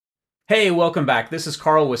Hey, welcome back. This is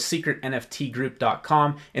Carl with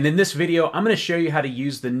secretnftgroup.com, and in this video, I'm going to show you how to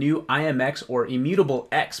use the new IMX or Immutable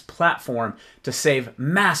X platform to save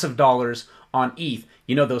massive dollars on ETH.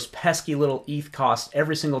 You know, those pesky little ETH costs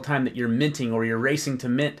every single time that you're minting or you're racing to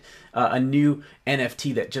mint a new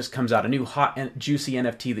NFT that just comes out, a new hot and juicy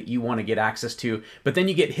NFT that you want to get access to. But then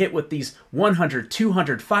you get hit with these $100,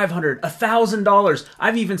 $200, $500, $1,000.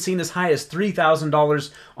 I've even seen as high as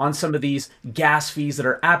 $3,000 on some of these gas fees that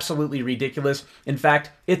are absolutely ridiculous. In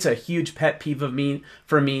fact, it's a huge pet peeve of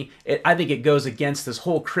for me. I think it goes against this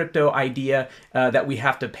whole crypto idea that we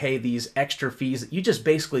have to pay these extra fees. You just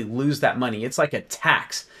basically lose that money. It's like a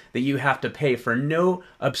tax that you have to pay for no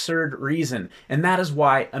absurd reason. And that is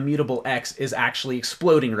why Immutable X is actually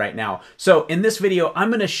exploding right now. So in this video, I'm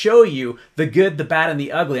going to show you the good, the bad, and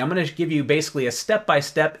the ugly. I'm going to give you basically a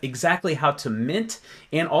step-by-step exactly how to mint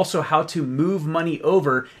and also how to move money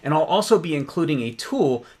over. And I'll also be including a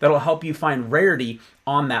tool that'll help you find rarity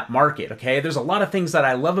on that market, okay? There's a lot of things that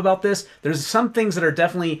I love about this. There's some things that are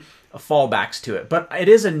definitely fallbacks to it, but it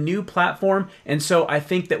is a new platform, and so I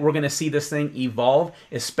think that we're going to see this thing evolve,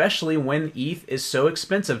 especially when ETH is so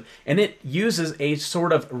expensive. And it uses a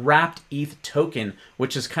sort of wrapped ETH token,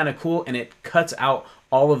 which is kind of cool, and it cuts out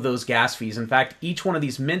all of those gas fees. In fact, each one of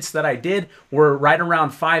these mints that I did were right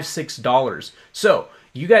around $5, $6. So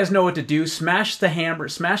you guys know what to do. Smash the hammer,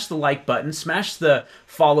 smash the like button, smash the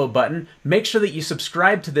follow button. Make sure that you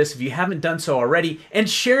subscribe to this if you haven't done so already, and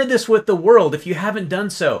share this with the world if you haven't done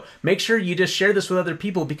so. Make sure you just share this with other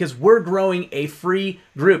people because we're growing a free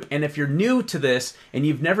group. And if you're new to this and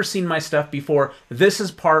you've never seen my stuff before, this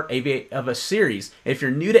is part of a series. If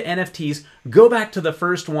you're new to NFTs, go back to the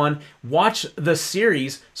first one, watch the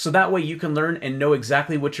series, so that way you can learn and know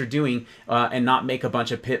exactly what you're doing and not make a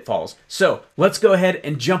bunch of pitfalls. So let's go ahead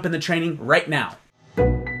and jump in the training right now.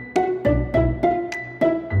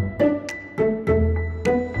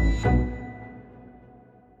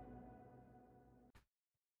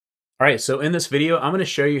 All right, so in this video, I'm going to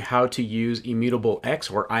show you how to use Immutable X,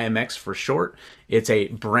 or IMX for short. It's a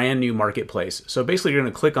brand new marketplace. So basically, you're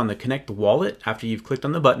going to click on the Connect Wallet after you've clicked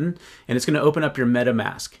on the button, and it's going to open up your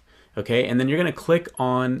MetaMask. Okay, and then you're going to click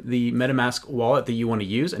on the MetaMask wallet that you want to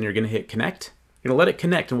use, and you're going to hit Connect. You're going to let it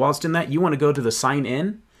connect, and while it's doing that, you want to go to the Sign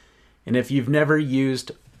In. And if you've never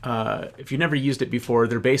used it before,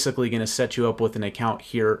 they're basically going to set you up with an account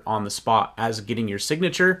here on the spot as getting your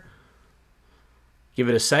signature. Give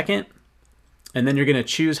it a second, and then you're going to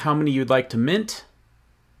choose how many you'd like to mint,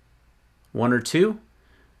 1 or 2.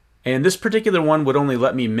 And this particular one would only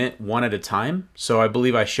let me mint 1 at a time, so I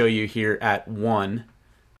believe I show you here at 1.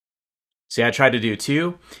 See, I tried to do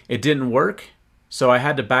 2. It didn't work, so I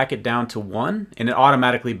had to back it down to 1, and it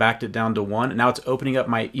automatically backed it down to 1. And now it's opening up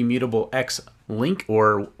my Immutable X link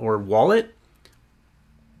or wallet.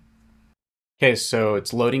 Okay, so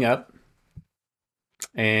it's loading up.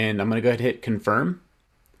 And I'm going to go ahead and hit confirm.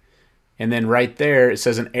 And then right there, it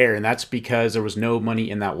says an error, and that's because there was no money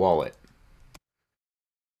in that wallet.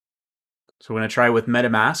 So we're going to try with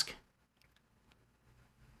MetaMask.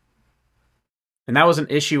 And that was an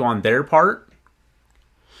issue on their part.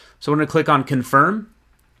 So we're going to click on confirm.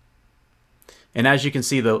 And as you can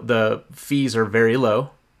see, the fees are very low.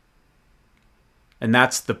 And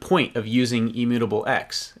that's the point of using Immutable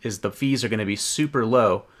X, is the fees are going to be super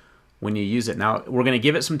low when you use it. Now, we're going to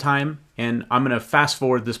give it some time, and I'm going to fast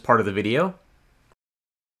forward this part of the video.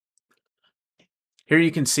 Here you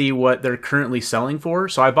can see what they're currently selling for.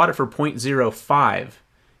 So I bought it for 0.05,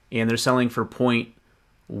 and they're selling for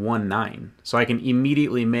 0.19. So I can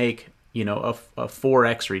immediately make, you know, a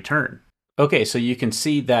 4x return. Okay, so you can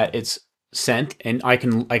see that it's sent, and I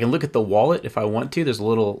can look at the wallet if I want to. There's a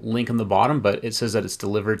little link on the bottom, but it says that it's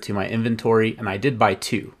delivered to my inventory, and I did buy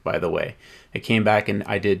 2, by the way. It came back and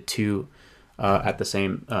I did 2 at the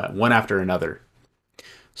same, one after another.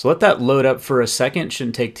 So let that load up for a second.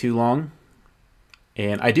 Shouldn't take too long.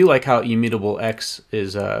 And I do like how Immutable X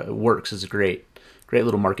works. It's a great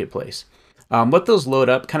little marketplace. Let those load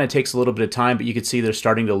up. Kind of takes a little bit of time, but you can see they're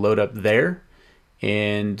starting to load up there.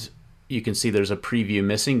 And you can see there's a preview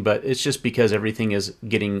missing, but it's just because everything is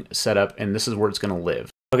getting set up, and this is where it's going to live.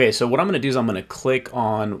 Okay, so what I'm going to do is I'm going to click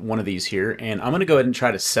on one of these here, and I'm going to go ahead and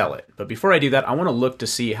try to sell it. But before I do that, I want to look to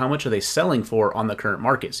see how much are they selling for on the current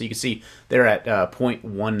market. So you can see they're at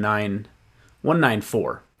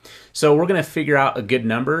 0.194. So we're going to figure out a good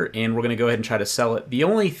number, and we're going to go ahead and try to sell it. The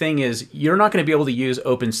only thing is you're not going to be able to use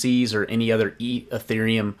OpenSeas or any other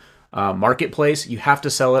Ethereum marketplace. You have to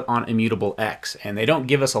sell it on Immutable X, and they don't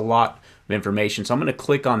give us a lot of information. So I'm going to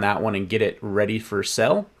click on that one and get it ready for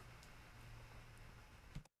sell.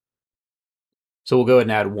 So we'll go ahead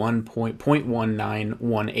and add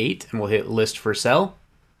 1.1918 and we'll hit list for sale.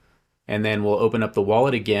 And then we'll open up the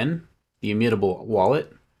wallet again, the Immutable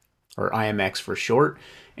wallet, or IMX for short.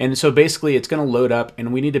 And so basically it's going to load up,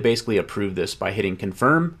 and we need to basically approve this by hitting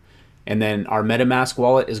confirm. And then our MetaMask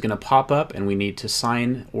wallet is going to pop up and we need to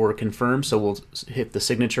sign or confirm. So we'll hit the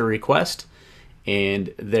signature request,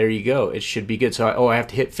 and there you go. It should be good. So I have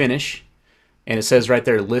to hit finish, and it says right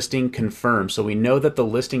there, listing confirmed. So we know that the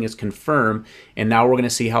listing is confirmed, and now we're going to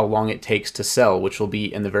see how long it takes to sell, which will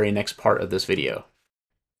be in the very next part of this video.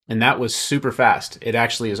 And that was super fast. It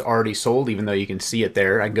actually is already sold, even though you can see it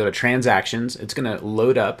there. I can go to transactions. It's going to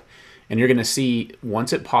load up, and you're going to see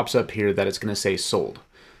once it pops up here that it's going to say sold.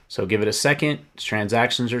 So give it a second.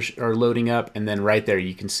 Transactions are loading up, and then right there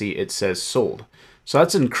you can see it says sold. So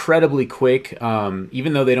that's incredibly quick.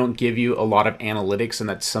 Even though they don't give you a lot of analytics, and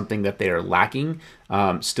that's something that they are lacking,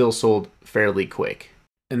 still sold fairly quick.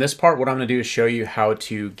 In this part, what I'm going to do is show you how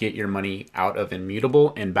to get your money out of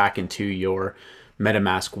Immutable and back into your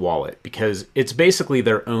MetaMask wallet, because it's basically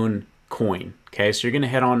their own coin. Okay, so you're going to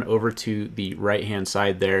head on over to the right hand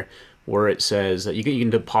side there where it says that you can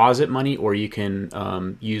deposit money, or you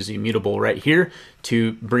can use Immutable right here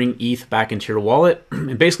to bring ETH back into your wallet.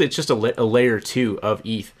 And basically it's just a layer 2 of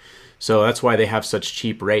ETH. So that's why they have such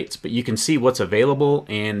cheap rates. But you can see what's available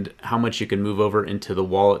and how much you can move over into the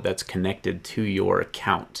wallet that's connected to your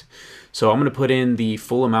account. So I'm going to put in the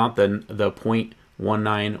full amount, the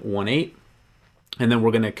 0.1918, and then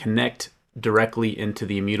we're going to connect directly into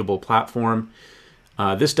the Immutable platform.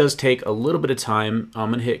 This does take a little bit of time. I'm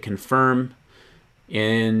going to hit confirm,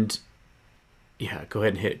 and yeah, go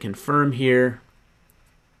ahead and hit confirm here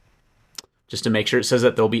just to make sure. It says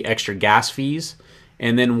that there'll be extra gas fees,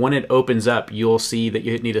 and then when it opens up, you'll see that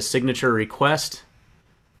you need a signature request.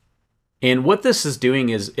 And what this is doing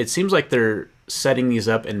is, it seems like they're setting these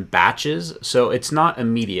up in batches, so it's not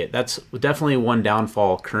immediate. That's definitely one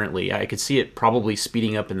downfall currently. I could see it probably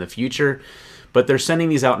speeding up in the future, but they're sending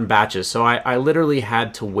these out in batches. So I literally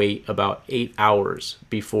had to wait about 8 hours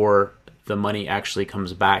before the money actually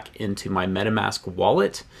comes back into my MetaMask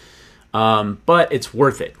wallet. But it's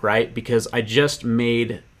worth it, right? Because I just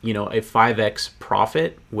made, a 5x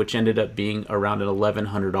profit, which ended up being around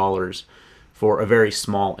 $1,100 for a very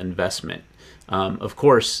small investment. Of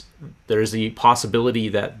course, there's the possibility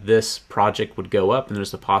that this project would go up, and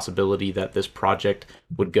there's the possibility that this project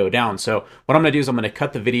would go down. So what I'm going to do is I'm going to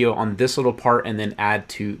cut the video on this little part and then add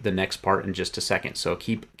to the next part in just a second. So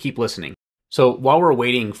keep listening. So while we're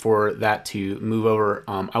waiting for that to move over,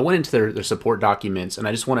 I went into their support documents, and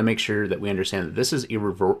I just want to make sure that we understand that this is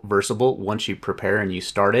irreversible once you prepare and you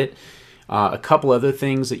start it. A couple other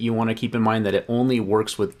things that you want to keep in mind: that it only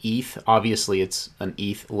works with ETH. Obviously, it's an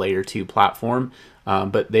ETH layer 2 platform,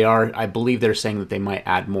 but I believe they're saying that they might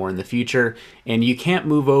add more in the future. And you can't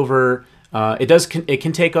move over. It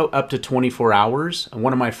can take up to 24 hours.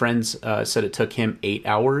 One of my friends said it took him 8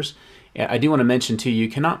 hours. I do want to mention too, you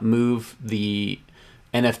cannot move the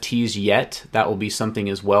NFTs yet. That will be something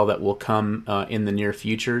as well that will come in the near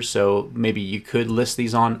future. So maybe you could list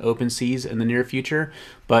these on OpenSeas in the near future,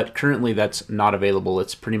 but currently that's not available.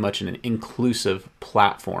 It's pretty much an inclusive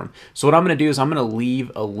platform. So what I'm going to do is I'm going to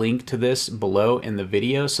leave a link to this below in the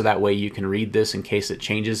video, so that way you can read this in case it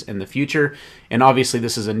changes in the future. And obviously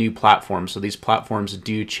this is a new platform, so these platforms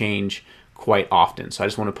do change quite often. So I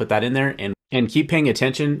just want to put that in there, and keep paying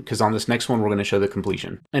attention, because on this next one, we're going to show the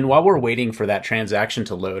completion. And while we're waiting for that transaction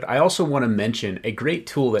to load, I also want to mention a great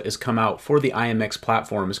tool that has come out for the IMX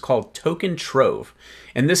platform. Is called Token Trove.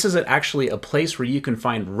 And this is actually a place where you can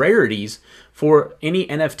find rarities for any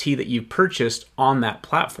NFT that you've purchased on that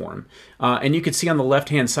platform. And you can see on the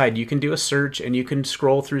left-hand side, you can do a search and you can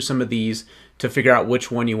scroll through some of these to figure out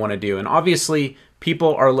which one you want to do. And obviously,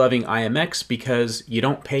 people are loving IMX because you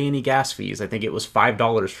don't pay any gas fees. I think it was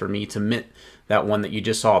 $5 for me to mint that one that you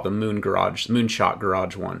just saw, the Moonshot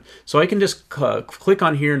Garage one. So I can just click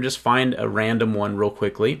on here and just find a random one real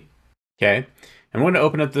quickly. Okay. And we're going to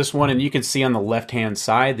open up this one, and you can see on the left-hand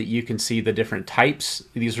side that you can see the different types.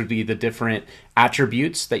 These would be the different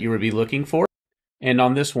attributes that you would be looking for. And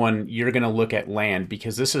on this one, you're going to look at land,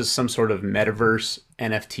 because this is some sort of metaverse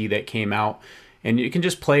NFT that came out, and you can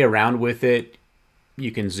just play around with it.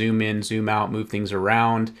 You can zoom in, zoom out, move things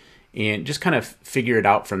around, and just kind of figure it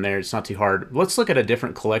out from there. It's not too hard. Let's look at a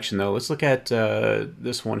different collection though. Let's look at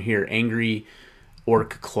this one here, Angry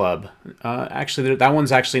Orc Club. Actually, that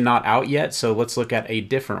one's actually not out yet, so let's look at a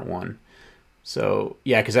different one. So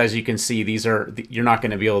yeah, because as you can see, you're not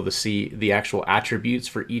going to be able to see the actual attributes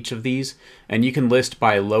for each of these, and you can list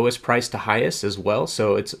by lowest price to highest as well,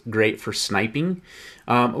 so it's great for sniping.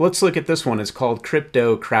 Let's look at this one. It's called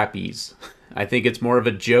Crypto Crappies. I think it's more of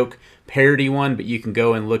a joke parody one, but you can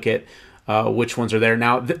go and look at which ones are there.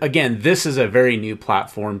 Now, again, this is a very new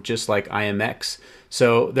platform, just like IMX.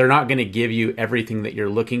 So they're not going to give you everything that you're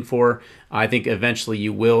looking for. I think eventually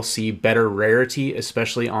you will see better rarity,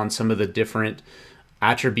 especially on some of the different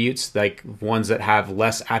attributes, like ones that have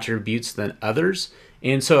less attributes than others.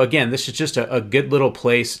 And so again, this is just a good little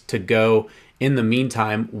place to go in the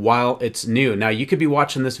meantime while it's new. Now, you could be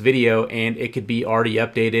watching this video and it could be already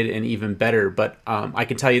updated and even better, but I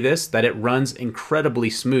can tell you this, that it runs incredibly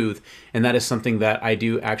smooth, and that is something that I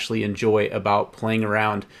do actually enjoy about playing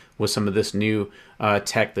around with some of this new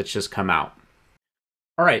tech that's just come out.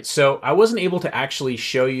 All right, so I wasn't able to actually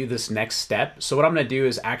show you this next step, so what I'm gonna do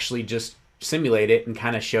is actually just simulate it and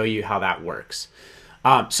kind of show you how that works.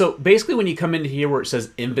 So basically when you come into here where it says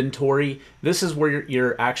inventory, this is where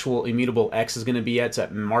your actual Immutable X is going to be at. It's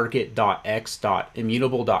at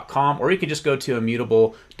market.x.immutable.com, or you could just go to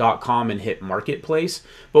immutable.com and hit marketplace.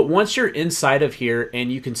 But once you're inside of here,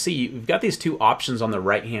 and you can see you've got these two options on the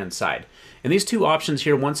right hand side. And these two options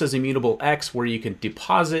here, one says Immutable X, where you can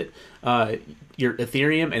deposit your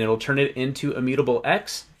Ethereum and it'll turn it into Immutable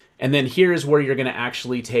X. And then here is where you're going to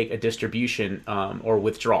actually take a distribution or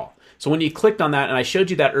withdrawal. So when you clicked on that, and I showed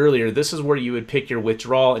you that earlier, this is where you would pick your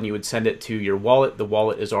withdrawal and you would send it to your wallet. The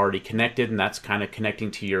wallet is already connected, and that's kind of connecting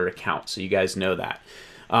to your account, so you guys know that.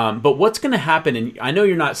 But what's going to happen, and I know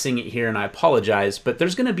you're not seeing it here, and I apologize, but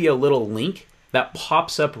there's going to be a little link that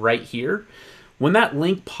pops up right here. When that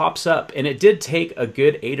link pops up, and it did take a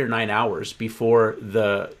good 8 or 9 hours before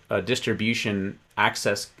the distribution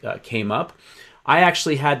access came up, I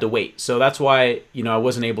actually had to wait. So that's why, I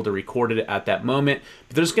wasn't able to record it at that moment.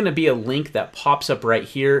 But there's going to be a link that pops up right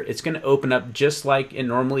here. It's going to open up just like it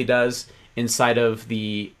normally does inside of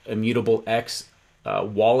the Immutable X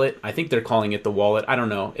wallet. I think they're calling it the wallet. I don't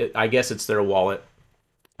know. I guess it's their wallet.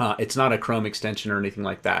 It's not a Chrome extension or anything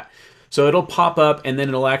like that. So it'll pop up, and then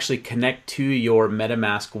it'll actually connect to your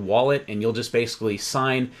MetaMask wallet, and you'll just basically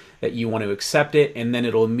sign that you want to accept it, and then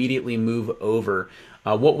it'll immediately move over.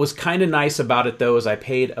 What was kind of nice about it, though, is I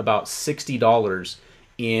paid about $60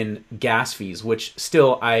 in gas fees, which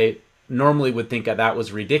still I normally would think that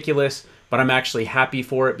was ridiculous, but I'm actually happy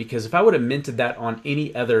for it, because if I would have minted that on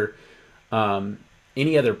any other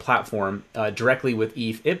platform directly with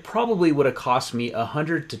ETH, it probably would have cost me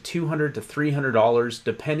 $100 to $200 to $300,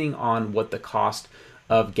 depending on what the cost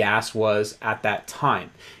of gas was at that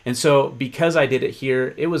time. And so because I did it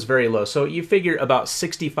here, it was very low. So you figure about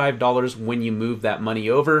 $65 when you move that money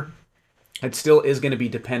over. It still is going to be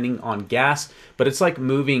depending on gas, but it's like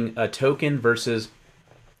moving a token versus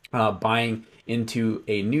buying into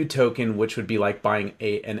a new token, which would be like buying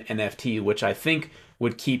an NFT, which I think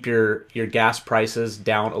would keep your gas prices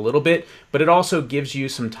down a little bit, but it also gives you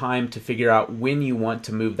some time to figure out when you want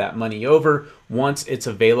to move that money over once it's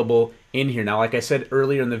available in here. Now, like I said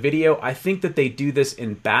earlier in the video, I think that they do this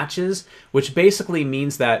in batches, which basically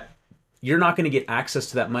means that you're not going to get access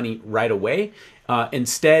to that money right away.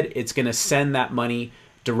 Instead, it's going to send that money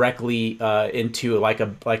directly into like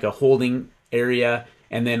a holding area.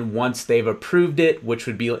 And then once they've approved it, which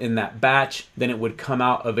would be in that batch, then it would come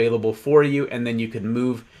out available for you, and then you could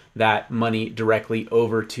move that money directly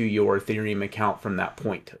over to your Ethereum account from that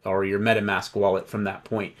point, or your MetaMask wallet from that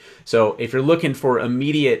point. So if you're looking for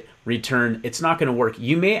immediate return, it's not going to work.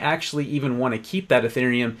 You may actually even want to keep that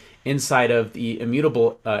Ethereum inside of the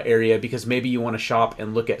Immutable area, because maybe you want to shop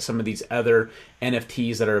and look at some of these other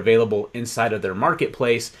NFTs that are available inside of their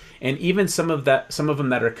marketplace, and even some of them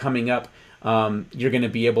that are coming up. You're going to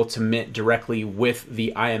be able to mint directly with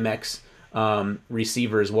the IMX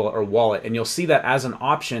receiver as well, or wallet, and you'll see that as an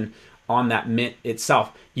option on that mint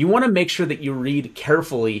itself. You want to make sure that you read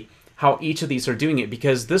carefully how each of these are doing it,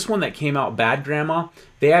 because this one that came out, Bad Grandma,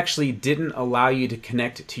 they actually didn't allow you to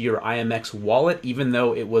connect to your IMX wallet, even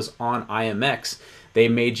though it was on IMX. They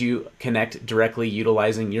made you connect directly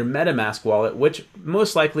utilizing your MetaMask wallet, which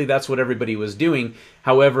most likely that's what everybody was doing.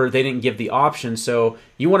 However, they didn't give the option, so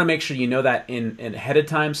you want to make sure you know that in ahead of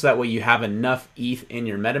time, so that way you have enough ETH in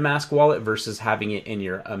your MetaMask wallet versus having it in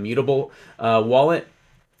your Immutable wallet,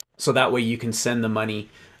 so that way you can send the money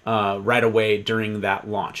right away during that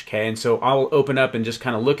launch. Okay, and so I'll open up and just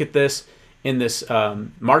kind of look at this in this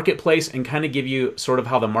marketplace and kind of give you sort of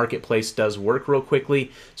how the marketplace does work real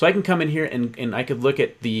quickly. So I can come in here and I could look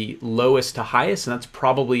at the lowest to highest, and that's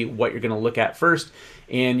probably what you're going to look at first.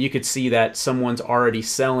 And you could see that someone's already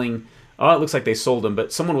selling, oh, it looks like they sold them,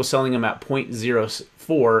 but someone was selling them at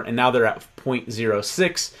 0.04, and now they're at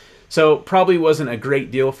 0.06. So probably wasn't a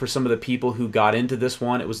great deal for some of the people who got into this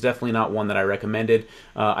one. It was definitely not one that I recommended.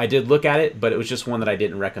 I did look at it, but it was just one that I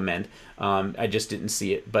didn't recommend. I just didn't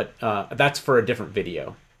see it, but that's for a different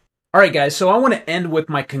video. All right, guys, so I want to end with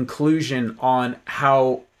my conclusion on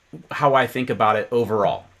how I think about it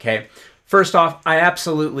overall, okay? First off, I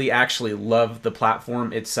absolutely actually love the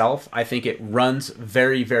platform itself. I think it runs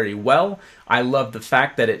very, very well. I love the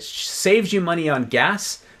fact that it saves you money on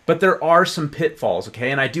gas, but there are some pitfalls,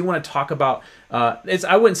 okay? And I do want to talk about,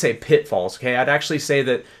 I wouldn't say pitfalls, okay? I'd actually say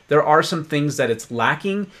that there are some things that it's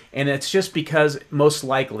lacking, and it's just because, most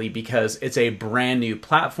likely because it's a brand new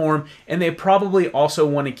platform, and they probably also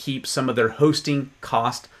want to keep some of their hosting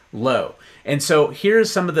cost low. And so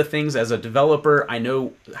here's some of the things as a developer. I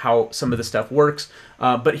know how some of the stuff works,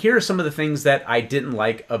 but here are some of the things that I didn't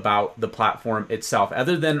like about the platform itself,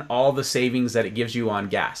 other than all the savings that it gives you on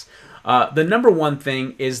gas. The number one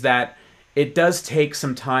thing is that it does take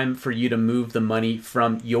some time for you to move the money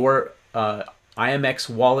from your IMX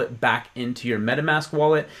wallet back into your MetaMask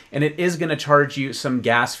wallet, and it is going to charge you some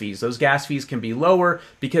gas fees. Those gas fees can be lower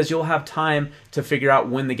because you'll have time to figure out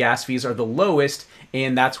when the gas fees are the lowest,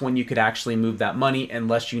 and that's when you could actually move that money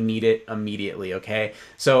unless you need it immediately, okay?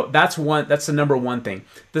 So that's the number one thing.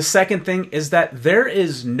 The second thing is that there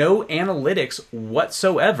is no analytics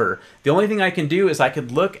whatsoever. The only thing I can do is I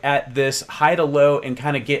could look at this high to low and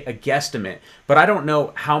kind of get a guesstimate, but I don't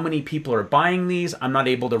know how many people are buying these. I'm not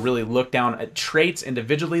able to really look down at traits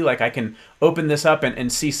individually. Like I can open this up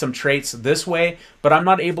and see some traits this way, but I'm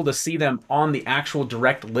not able to see them on the actual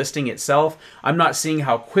direct listing itself. I'm not seeing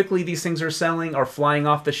how quickly these things are selling or flying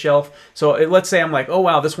off the shelf. So let's say I'm like, oh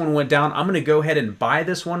wow, this one went down. I'm going to go ahead and buy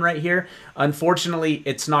this one right here. Unfortunately,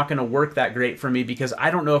 it's not going to work that great for me because I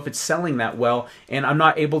don't know if it's selling that well, and I'm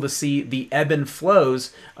not able to see the ebb and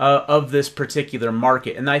flows of this particular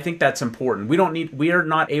market. And I think that's important. We are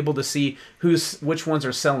not able to see which ones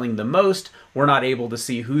are selling the most. We're not able to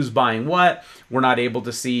see who's buying what. We're not able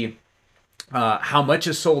to see how much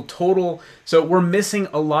is sold total. So we're missing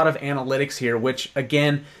a lot of analytics here, which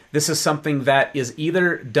again, this is something that is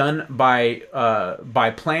either done by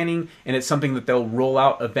planning, and it's something that they'll roll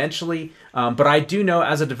out eventually. But I do know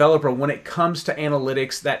as a developer, when it comes to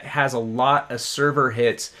analytics, that has a lot of server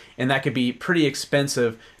hits, and that could be pretty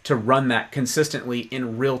expensive to run that consistently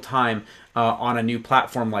in real time on a new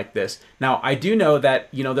platform like this. Now, I do know that,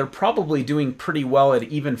 you know, they're probably doing pretty well at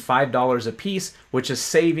even $5 a piece, which is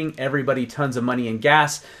saving everybody tons of money in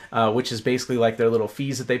gas, which is basically like their little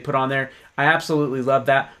fees that they put on there. I absolutely love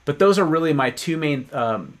that. But those are really my two main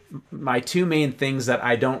things that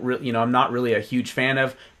I don't really, you know, I'm not really a huge fan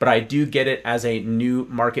of, but I do get it as a new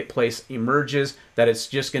marketplace emerges, that it's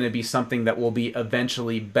just going to be something that will be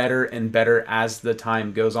eventually better and better as the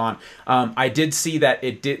time goes on. I did see that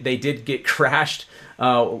they did get crashed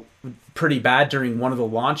pretty bad during one of the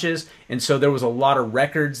launches, and so there was a lot of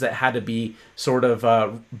records that had to be sort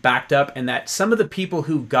of backed up, and that some of the people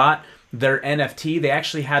who got their NFT, they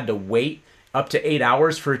actually had to wait up to 8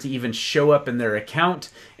 hours for it to even show up in their account.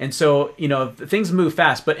 And so, you know, things move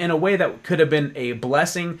fast, but in a way that could have been a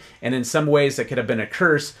blessing, and in some ways that could have been a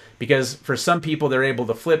curse, because for some people they're able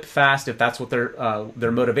to flip fast if that's what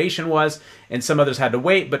their motivation was, and some others had to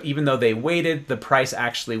wait. But even though they waited, the price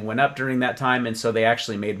actually went up during that time, and so they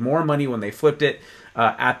actually made more money when they flipped it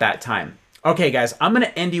at that time. Okay, guys, I'm going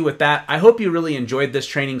to end you with that. I hope you really enjoyed this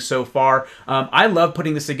training so far. I love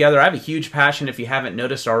putting this together. I have a huge passion, if you haven't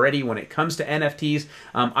noticed already, when it comes to NFTs.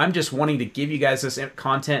 I'm just wanting to give you guys this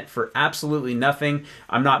content for absolutely nothing.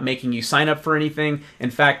 I'm not making you sign up for anything. In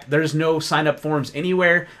fact, there's no sign-up forms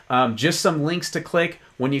anywhere, just some links to click.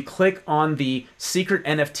 When you click on the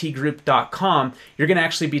secretnftgroup.com, you're going to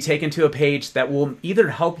actually be taken to a page that will either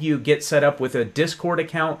help you get set up with a Discord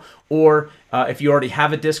account, or if you already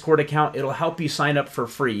have a Discord account, it'll help you sign up for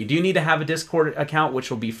free. You do need to have a Discord account,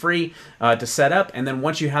 which will be free to set up. And then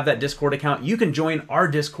once you have that Discord account, you can join our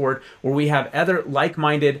Discord, where we have other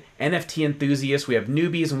like-minded NFT enthusiasts. We have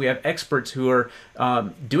newbies and we have experts who are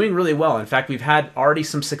doing really well. In fact, we've had already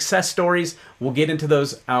some success stories. We'll get into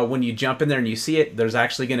those when you jump in there and you see it. There's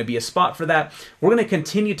actually going to be a spot for that. We're going to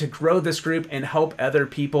continue to grow this group and help other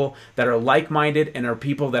people that are like-minded and are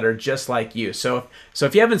people that are just like you. So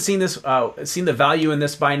if you haven't seen this, seen the value in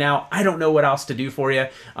this by now, I don't know what else to do for you.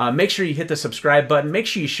 Make sure you hit the subscribe button. Make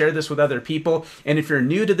sure you share this with other people. And if you're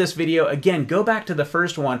new to this video, again, go back to the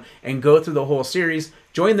first one and go through the whole series.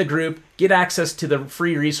 Join the group, get access to the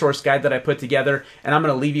free resource guide that I put together, and I'm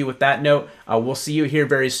going to leave you with that note. We'll see you here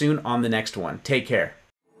very soon on the next one. Take care.